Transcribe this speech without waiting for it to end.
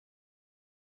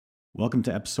Welcome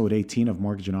to episode 18 of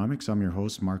Mortgageonomics. I'm your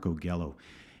host, Marco Gello.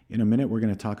 In a minute, we're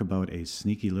going to talk about a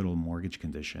sneaky little mortgage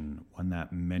condition, one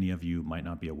that many of you might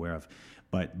not be aware of.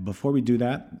 But before we do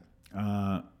that,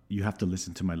 you have to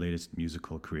listen to my latest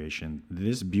musical creation.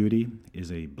 This beauty is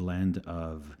a blend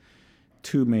of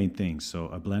two main things. So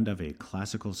a blend of a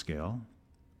classical scale,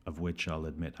 of which I'll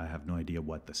admit I have no idea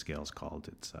what the scale is called.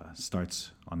 It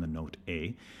starts on the note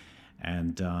A.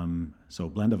 And so a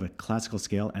blend of a classical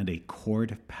scale and a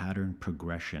chord pattern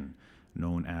progression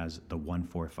known as the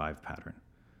 1-4-5 pattern,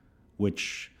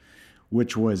 which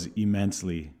was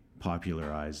immensely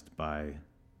popularized by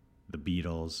the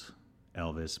Beatles,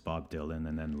 Elvis, Bob Dylan,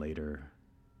 and then later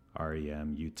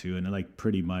REM, U2. And like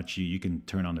pretty much you can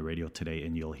turn on the radio today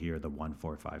and you'll hear the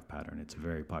 1-4-5 pattern. It's a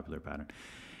very popular pattern.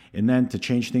 And then to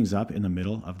change things up in the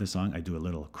middle of the song, I do a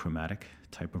little chromatic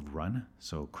type of run.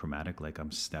 So chromatic, like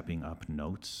I'm stepping up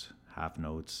notes, half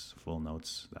notes, full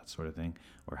notes, that sort of thing,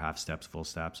 or half steps, full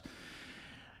steps.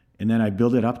 And then I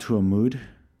build it up to a mood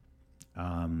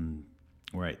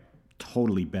where I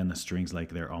totally bend the strings like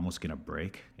they're almost going to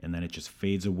break. And then it just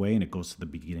fades away and it goes to the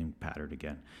beginning pattern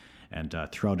again. And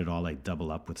throughout it all, I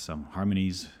double up with some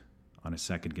harmonies on a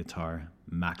second guitar,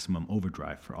 maximum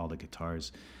overdrive for all the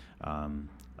guitars,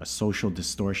 a social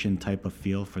distortion type of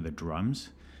feel for the drums,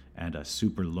 and a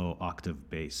super low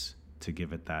octave bass to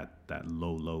give it that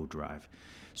low drive.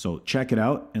 So check it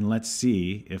out and let's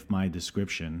see if my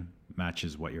description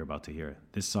matches what you're about to hear.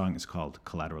 This song is called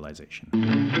Collateralization.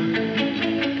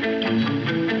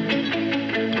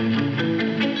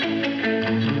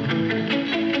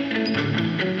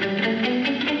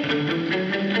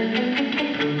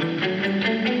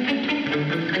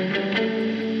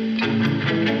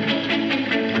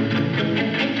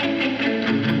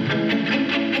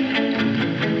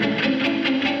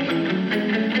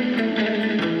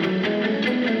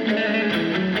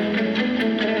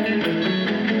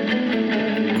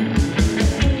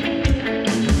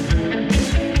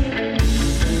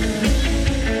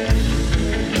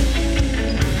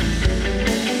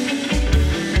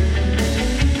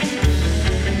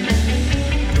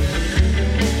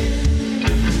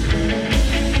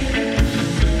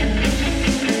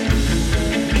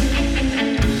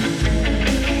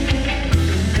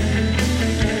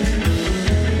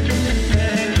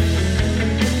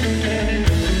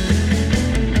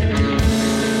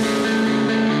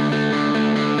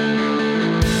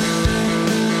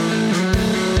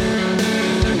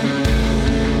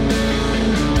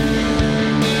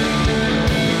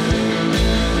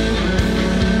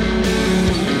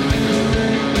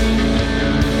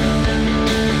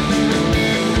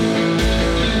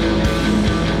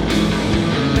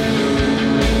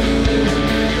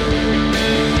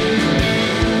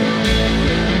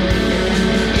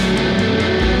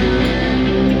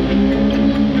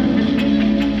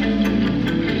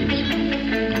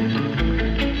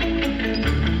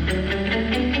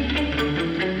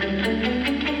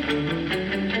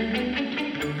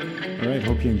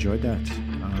 Hope you enjoyed that.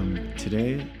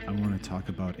 Today, I want to talk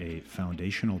about a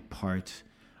foundational part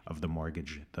of the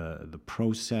mortgage, the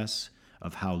process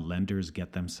of how lenders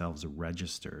get themselves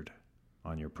registered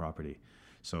on your property.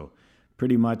 So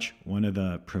pretty much one of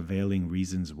the prevailing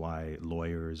reasons why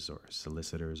lawyers or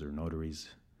solicitors or notaries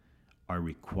are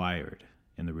required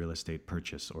in the real estate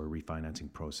purchase or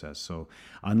refinancing process. So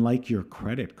unlike your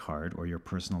credit card or your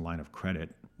personal line of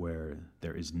credit, where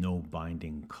there is no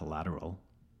binding collateral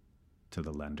to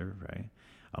the lender, right?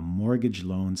 A mortgage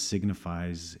loan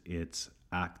signifies its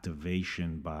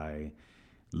activation by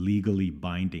legally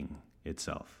binding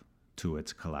itself to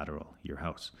its collateral, your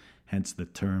house, hence the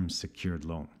term secured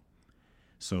loan.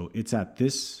 So it's at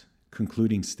this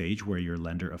concluding stage where your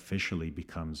lender officially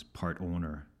becomes part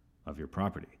owner of your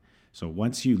property. So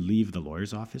once you leave the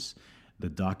lawyer's office, the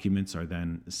documents are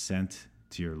then sent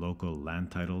to your local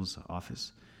land titles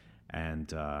office,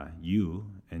 and you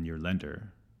and your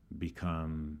lender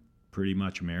become pretty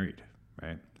much married,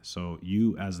 right? So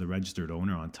you as the registered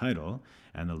owner on title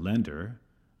and the lender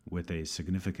with a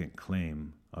significant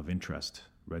claim of interest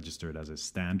registered as a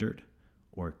standard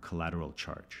or collateral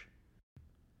charge.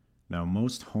 Now,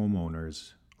 most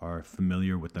homeowners are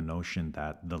familiar with the notion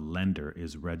that the lender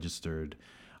is registered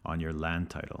on your land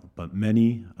title, but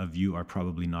many of you are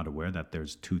probably not aware that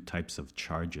there's two types of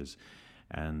charges.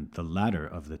 And the latter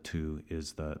of the two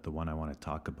is the one I want to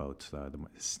talk about, the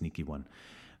sneaky one.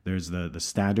 There's the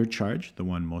standard charge, the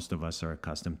one most of us are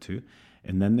accustomed to.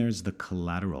 And then there's the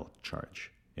collateral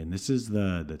charge. And this is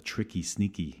the tricky,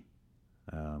 sneaky,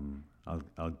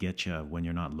 I'll get you when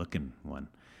you're not looking one.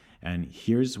 And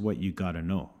here's what you got to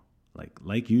know.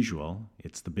 Like usual,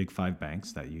 it's the big five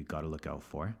banks that you got to look out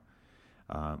for.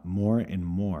 more and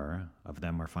more of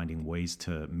them are finding ways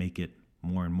to make it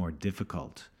more and more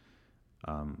difficult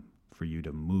for you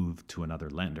to move to another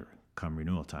lender come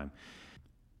renewal time.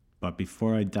 But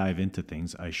before I dive into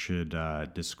things, I should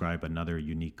describe another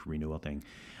unique renewal thing.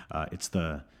 It's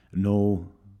the no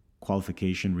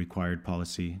qualification required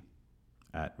policy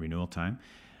at renewal time.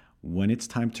 When it's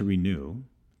time to renew,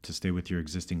 to stay with your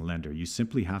existing lender, you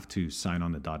simply have to sign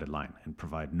on the dotted line and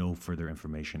provide no further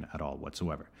information at all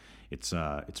whatsoever. It's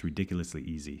ridiculously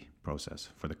easy process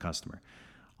for the customer.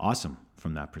 Awesome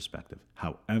from that perspective.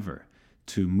 However,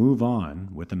 to move on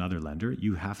with another lender,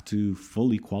 you have to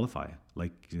fully qualify.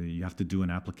 Like you have to do an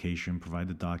application, provide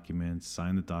the documents,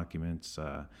 sign the documents,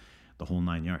 the whole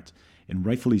 9 yards. And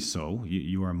rightfully so,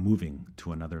 you are moving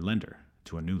to another lender,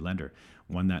 to a new lender,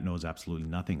 one that knows absolutely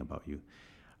nothing about you.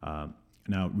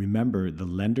 Now, remember, the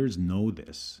lenders know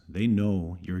this. They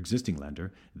know your existing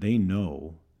lender. They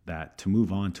know that to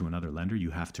move on to another lender,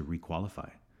 you have to requalify.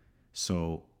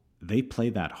 So they play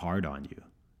that hard on you.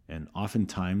 And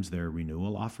oftentimes their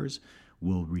renewal offers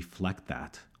will reflect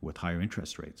that with higher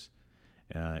interest rates.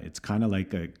 It's kind of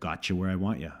like a gotcha where I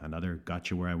want you, another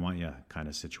gotcha where I want you kind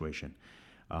of situation.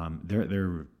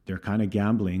 They're kind of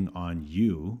gambling on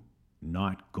you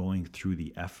not going through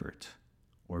the effort,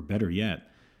 or better yet,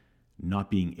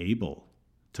 not being able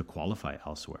to qualify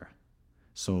elsewhere.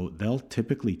 So they'll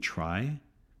typically try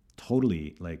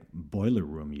totally like boiler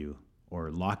room you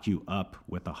or lock you up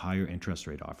with a higher interest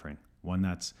rate offering, one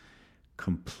that's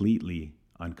completely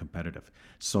uncompetitive.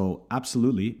 So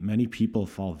absolutely, many people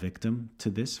fall victim to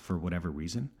this for whatever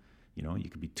reason. You know, you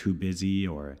could be too busy,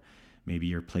 or maybe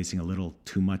you're placing a little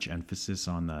too much emphasis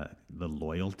on the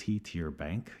loyalty to your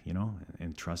bank, you know,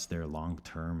 and trust their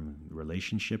long-term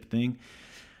relationship thing.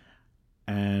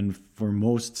 And for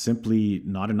most, simply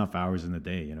not enough hours in the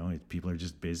day. You know, people are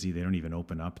just busy. They don't even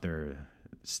open up their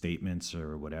statements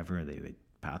or whatever. They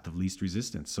path of least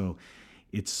resistance. So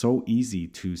it's so easy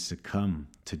to succumb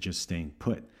to just staying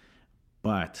put.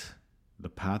 But the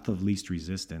path of least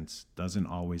resistance doesn't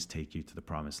always take you to the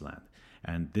promised land.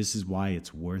 And this is why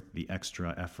it's worth the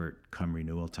extra effort come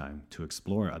renewal time to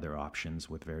explore other options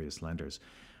with various lenders.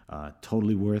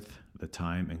 Totally worth the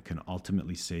time and can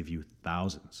ultimately save you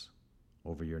thousands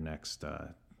over your next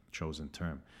chosen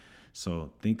term.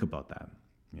 So think about that.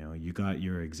 You know, you got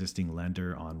your existing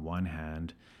lender on one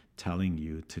hand telling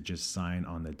you to just sign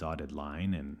on the dotted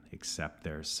line and accept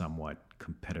their somewhat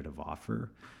competitive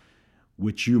offer,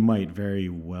 which you might very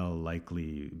well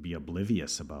likely be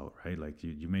oblivious about, right? Like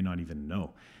you may not even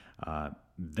know.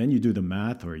 Then you do the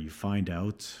math, or you find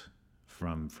out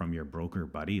from your broker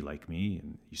buddy like me,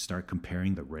 and you start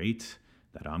comparing the rate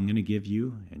that I'm going to give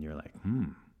you, and you're like,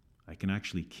 I can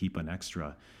actually keep an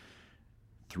extra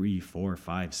 $3,000, $4,000,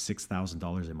 $5,000,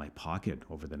 $6,000 in my pocket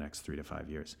over the next 3 to 5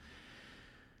 years.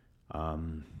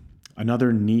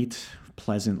 Another neat,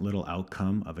 pleasant little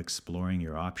outcome of exploring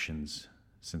your options,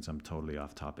 since I'm totally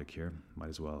off topic here, might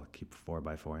as well keep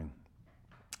 4x4ing.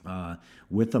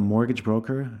 With a mortgage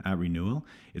broker at renewal,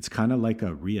 it's kind of like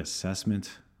a reassessment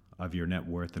of your net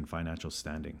worth and financial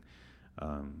standing.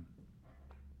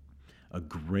 A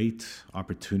great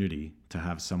opportunity to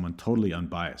have someone totally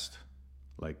unbiased,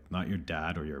 like not your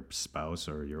dad or your spouse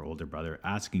or your older brother,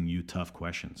 asking you tough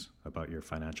questions about your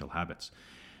financial habits.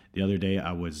 The other day,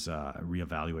 I was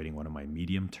reevaluating one of my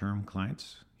medium-term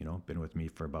clients, you know, been with me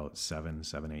for about 7,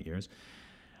 8 years.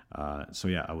 So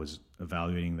yeah, I was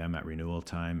evaluating them at renewal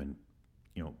time and,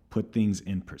 you know, put things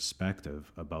in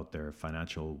perspective about their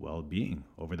financial well-being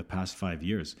over the past 5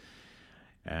 years.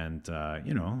 And,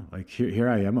 you know, like here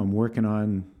I am, I'm working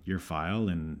on your file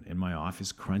and in my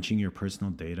office, crunching your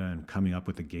personal data and coming up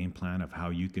with a game plan of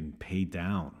how you can pay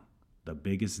down the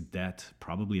biggest debt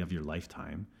probably of your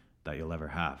lifetime that you'll ever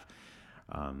have.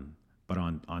 But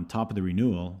on top of the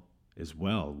renewal as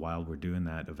well, while we're doing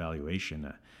that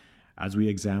evaluation, as we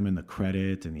examine the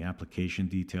credit and the application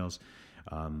details,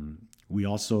 we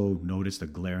also noticed a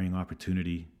glaring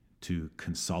opportunity to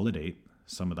consolidate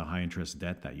some of the high interest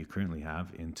debt that you currently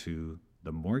have into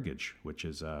the mortgage, which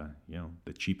is you know,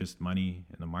 the cheapest money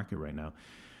in the market right now.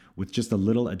 With just a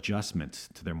little adjustment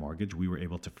to their mortgage, we were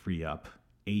able to free up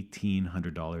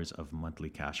 $1,800 of monthly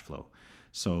cash flow.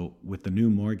 So with the new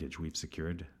mortgage, we've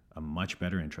secured a much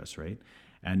better interest rate,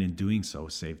 and in doing so,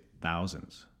 saved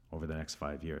thousands over the next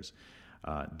 5 years.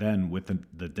 Then with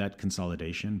the debt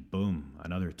consolidation, boom,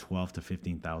 another $12,000 to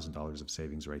 $15,000 of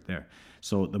savings right there.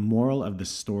 So the moral of the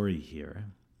story here,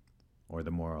 or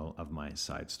the moral of my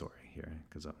side story here,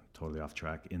 because I'm totally off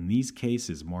track, in these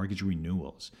cases, mortgage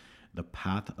renewals, the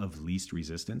path of least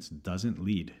resistance doesn't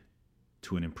lead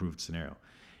to an improved scenario.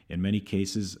 In many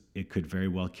cases, it could very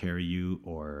well carry you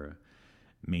or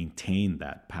maintain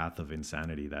that path of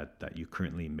insanity that you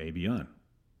currently may be on.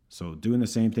 So doing the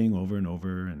same thing over and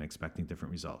over and expecting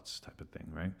different results type of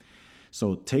thing, right?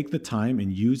 So take the time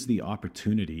and use the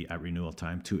opportunity at renewal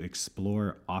time to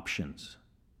explore options,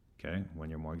 okay, when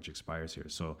your mortgage expires here.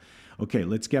 So, okay,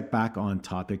 let's get back on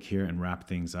topic here and wrap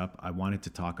things up. I wanted to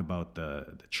talk about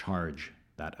the charge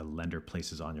that a lender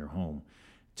places on your home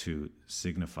to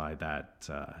signify that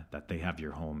that they have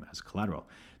your home as collateral.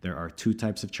 There are two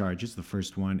types of charges. The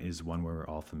first one is one we're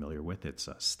all familiar with. It's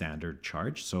a standard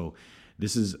charge. So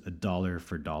this is a dollar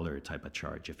for dollar type of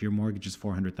charge. If your mortgage is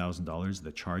 $400,000,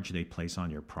 the charge they place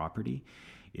on your property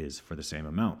is for the same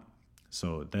amount.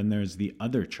 So then there's the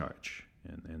other charge,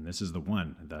 and this is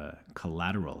the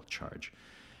collateral charge.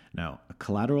 Now, a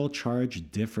collateral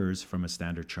charge differs from a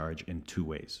standard charge in two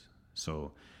ways.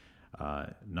 So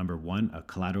number one, a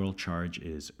collateral charge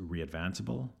is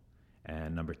readvanceable.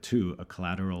 And number two, a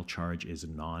collateral charge is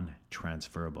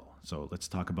non-transferable. So let's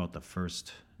talk about the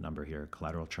first number here.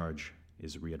 Collateral charge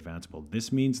is readvanceable.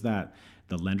 This means that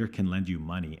the lender can lend you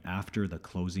money after the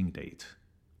closing date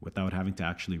without having to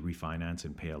actually refinance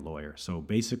and pay a lawyer. So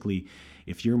basically,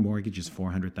 if your mortgage is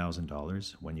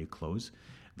 $400,000 when you close,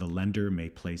 the lender may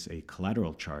place a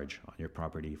collateral charge on your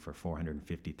property for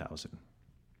 $450,000.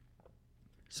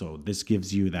 So this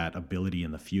gives you that ability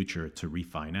in the future to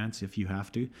refinance if you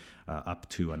have to, up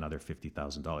to another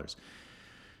 $50,000.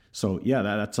 So yeah,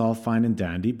 that's all fine and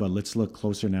dandy, but let's look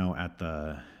closer now at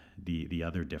the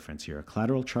other difference here. A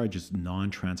collateral charge is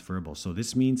non-transferable. So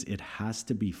this means it has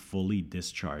to be fully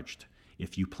discharged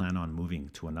if you plan on moving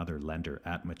to another lender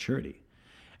at maturity.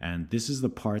 And this is the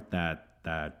part that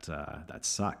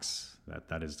sucks,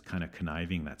 that is kind of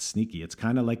conniving, that's sneaky. It's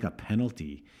kind of like a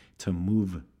penalty to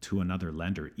move to another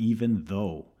lender, even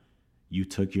though you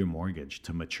took your mortgage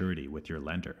to maturity with your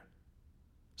lender.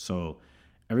 So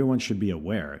everyone should be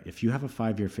aware, if you have a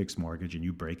 5-year fixed mortgage and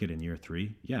you break it in year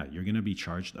 3, yeah, you're going to be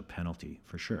charged a penalty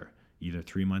for sure. Either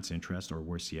 3 months interest or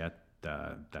worse yet,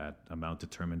 that amount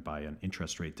determined by an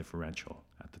interest rate differential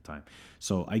at the time.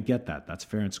 So I get that. That's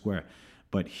fair and square.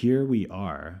 But here we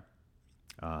are.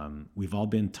 We've all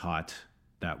been taught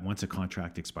that once a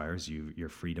contract expires, you're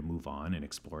free to move on and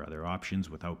explore other options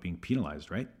without being penalized,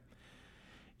 right?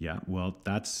 Yeah, well,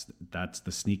 that's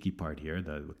the sneaky part here.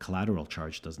 The collateral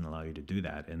charge doesn't allow you to do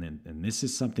that. And this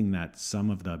is something that some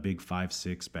of the big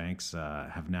 5-6 banks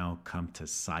have now come to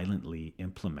silently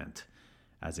implement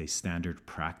as a standard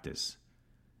practice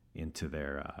into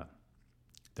their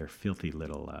filthy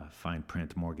little fine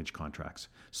print mortgage contracts.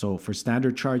 So for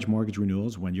standard charge mortgage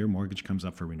renewals, when your mortgage comes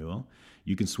up for renewal,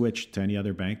 you can switch to any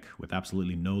other bank with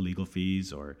absolutely no legal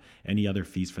fees or any other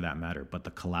fees for that matter. But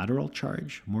the collateral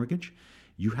charge mortgage,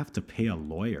 you have to pay a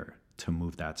lawyer to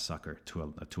move that sucker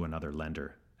to another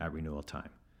lender at renewal time.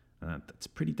 That's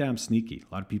pretty damn sneaky.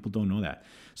 A lot of people don't know that.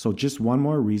 So just one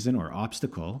more reason or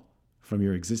obstacle from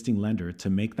your existing lender to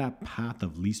make that path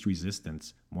of least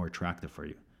resistance more attractive for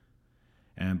you.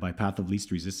 And by path of least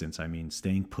resistance, I mean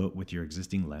staying put with your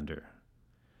existing lender.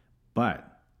 But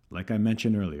like I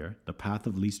mentioned earlier, the path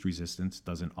of least resistance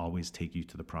doesn't always take you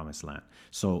to the promised land.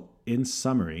 So in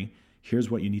summary, here's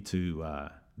what you need to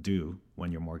do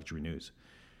when your mortgage renews.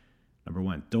 Number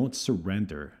one, don't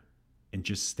surrender and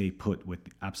just stay put with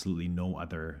absolutely no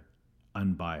other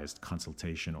unbiased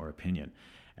consultation or opinion.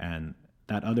 And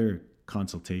that other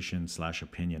consultation /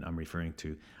 opinion I'm referring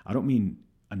to, I don't mean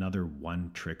another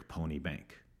one-trick pony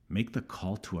bank. Make the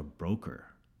call to a broker,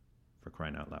 for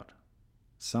crying out loud.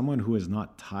 Someone who is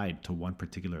not tied to one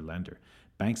particular lender.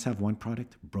 Banks have one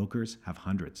product, brokers have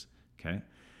hundreds, okay?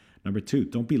 Number two,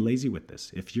 don't be lazy with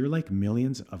this. If you're like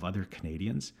millions of other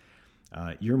Canadians,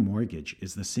 your mortgage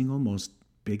is the single most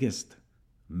biggest,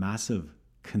 massive,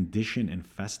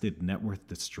 condition-infested, net worth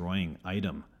destroying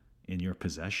item in your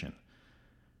possession.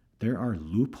 There are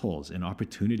loopholes and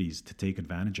opportunities to take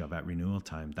advantage of at renewal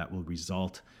time that will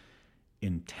result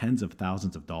in tens of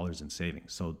thousands of dollars in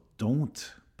savings. So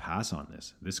don't pass on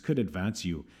this. This could advance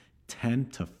you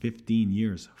 10 to 15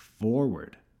 years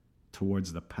forward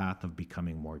towards the path of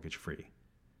becoming mortgage free.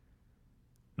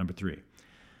 Number three,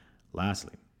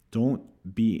 lastly, don't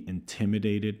be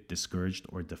intimidated, discouraged,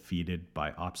 or defeated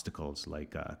by obstacles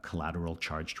like collateral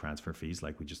charge transfer fees,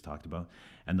 like we just talked about,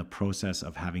 and the process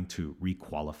of having to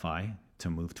requalify to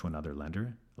move to another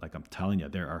lender. Like I'm telling you,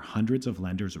 there are hundreds of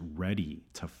lenders ready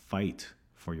to fight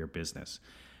for your business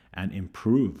and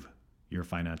improve your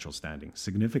financial standing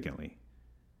significantly.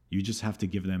 You just have to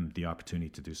give them the opportunity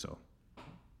to do so.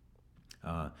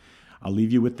 I'll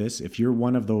leave you with this. If you're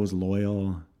one of those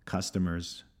loyal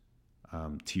customers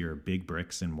to your big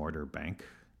bricks and mortar bank,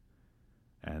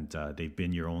 and they've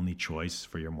been your only choice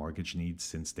for your mortgage needs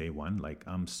since day one, like,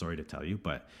 I'm sorry to tell you,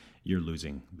 but you're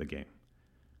losing the game.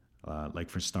 Like,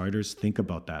 for starters, think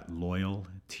about that. Loyal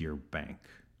to your bank.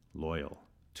 Loyal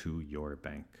to your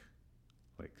bank.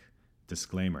 Like,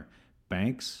 disclaimer,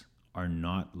 banks are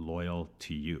not loyal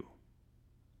to you.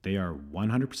 They are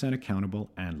 100%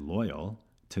 accountable and loyal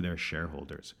to their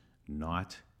shareholders,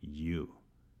 not you.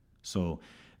 So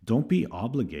don't be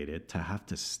obligated to have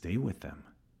to stay with them.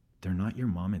 They're not your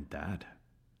mom and dad.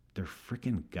 They're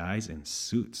freaking guys in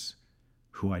suits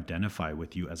who identify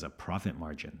with you as a profit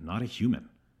margin, not a human.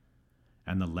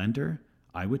 And the lender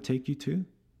I would take you to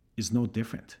is no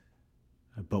different.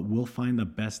 But we'll find the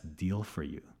best deal for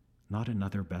you, not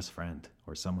another best friend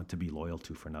or someone to be loyal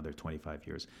to for another 25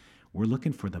 years. We're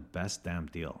looking for the best damn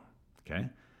deal, okay?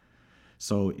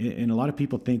 So, and a lot of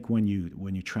people think when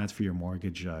you transfer your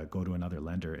mortgage, go to another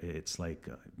lender, it's like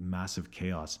massive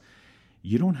chaos.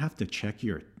 You don't have to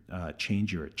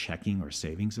change your checking or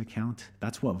savings account.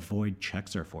 That's what void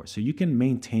checks are for. So you can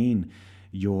maintain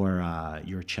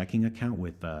your checking account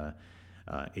with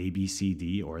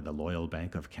ABCD or the Loyal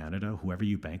Bank of Canada, whoever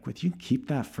you bank with. You can keep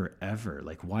that forever.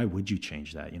 Like, why would you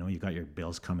change that? You got your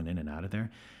bills coming in and out of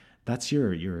there. That's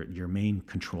your main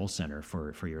control center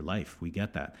for your life. We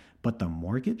get that. But the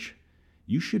mortgage,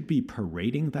 you should be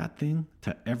parading that thing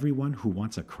to everyone who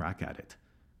wants a crack at it.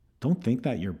 Don't think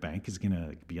that your bank is going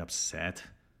to be upset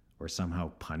or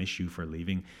somehow punish you for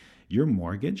leaving. Your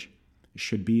mortgage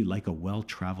should be like a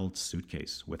well-traveled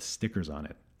suitcase with stickers on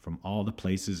it from all the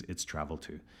places it's traveled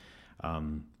to.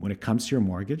 When it comes to your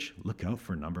mortgage, look out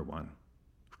for number one.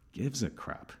 Who gives a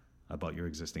crap about your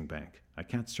existing bank? I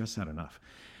can't stress that enough.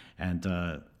 And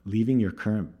leaving your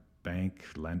current bank,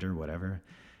 lender, whatever,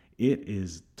 it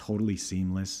is totally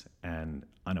seamless and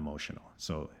unemotional.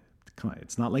 So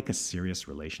it's not like a serious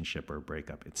relationship or a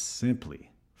breakup. It's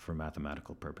simply for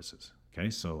mathematical purposes. Okay,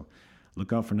 so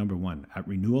look out for number one. At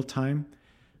renewal time,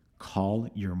 call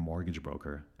your mortgage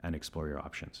broker and explore your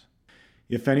options.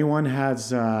 If anyone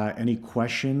has any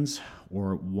questions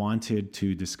or wanted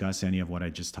to discuss any of what I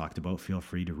just talked about, feel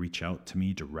free to reach out to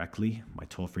me directly. My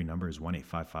toll-free number is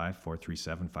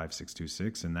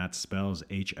 1-855-437-5626, and that spells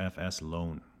HFS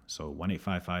Loan. So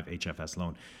 1-855-HFS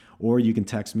Loan. Or you can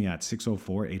text me at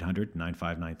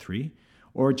 604-800-9593,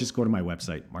 or just go to my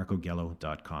website,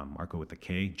 marcogello.com, Marco with a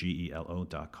K,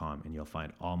 Gelo.com, and you'll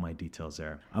find all my details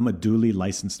there. I'm a duly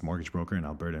licensed mortgage broker in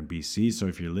Alberta and BC, so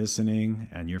if you're listening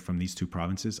and you're from these two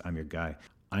provinces, I'm your guy.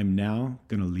 I'm now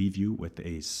going to leave you with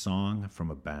a song from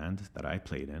a band that I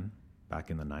played in back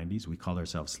in the 90s. We called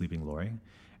ourselves Sleeping Glory,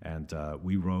 and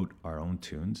we wrote our own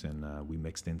tunes, and we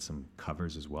mixed in some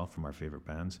covers as well from our favorite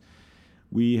bands.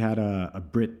 We had a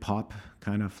Brit pop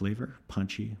kind of flavor,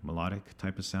 punchy, melodic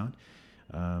type of sound.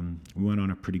 We went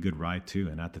on a pretty good ride too,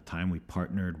 and at the time we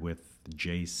partnered with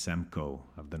Jay Semko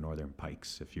of the Northern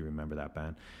Pikes, if you remember that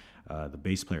band. The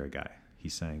bass player guy, he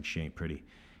sang She Ain't Pretty.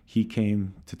 He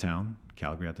came to town,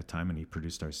 Calgary at the time, and he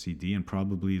produced our CD. And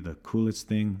probably the coolest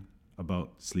thing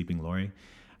about Sleeping Glory,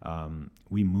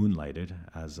 we moonlighted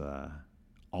as a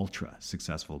ultra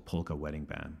successful polka wedding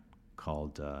band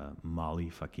called Molly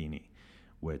Facchini,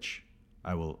 which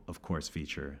I will, of course,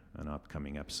 feature in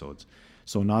upcoming episodes.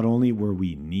 So not only were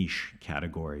we niche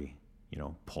category,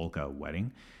 polka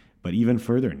wedding, but even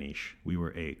further niche, we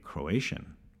were a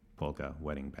Croatian polka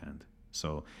wedding band.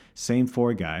 So same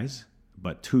four guys,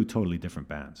 but two totally different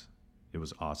bands. It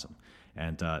was awesome.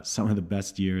 And some of the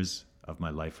best years of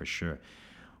my life for sure.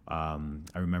 I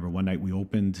remember one night we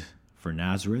opened for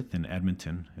Nazareth in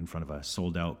Edmonton in front of a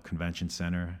sold-out convention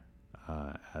center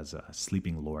as a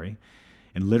Sleeping Glory.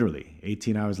 And literally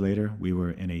 18 hours later, we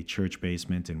were in a church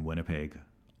basement in Winnipeg,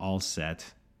 all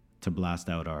set to blast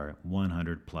out our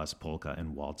 100 plus polka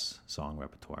and waltz song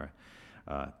repertoire.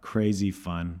 Crazy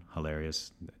fun,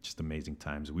 hilarious, just amazing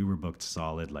times. We were booked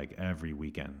solid like every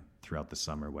weekend throughout the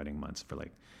summer wedding months for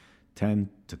like 10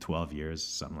 to 12 years,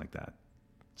 something like that.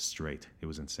 Straight. It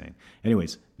was insane.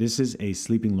 Anyways, this is a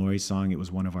Sleeping Glory song. It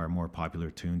was one of our more popular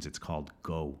tunes. It's called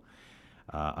Go.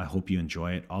 I hope you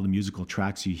enjoy it. All the musical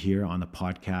tracks you hear on the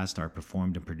podcast are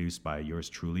performed and produced by yours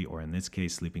truly, or in this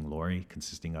case, Sleeping Glory,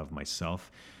 consisting of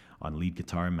myself on lead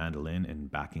guitar, mandolin,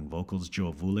 and backing vocals,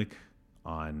 Joe Vulik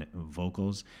on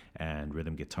vocals and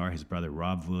rhythm guitar, his brother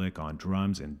Rob Vulik on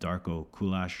drums, and Darko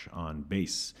Kulash on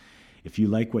bass. If you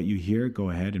like what you hear, go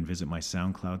ahead and visit my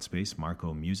SoundCloud space,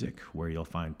 Marco Music, where you'll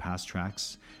find past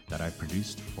tracks that I've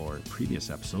produced for previous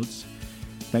episodes.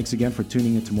 Thanks again for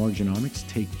tuning into Mortgagenomics.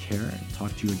 Take care and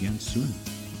talk to you again soon.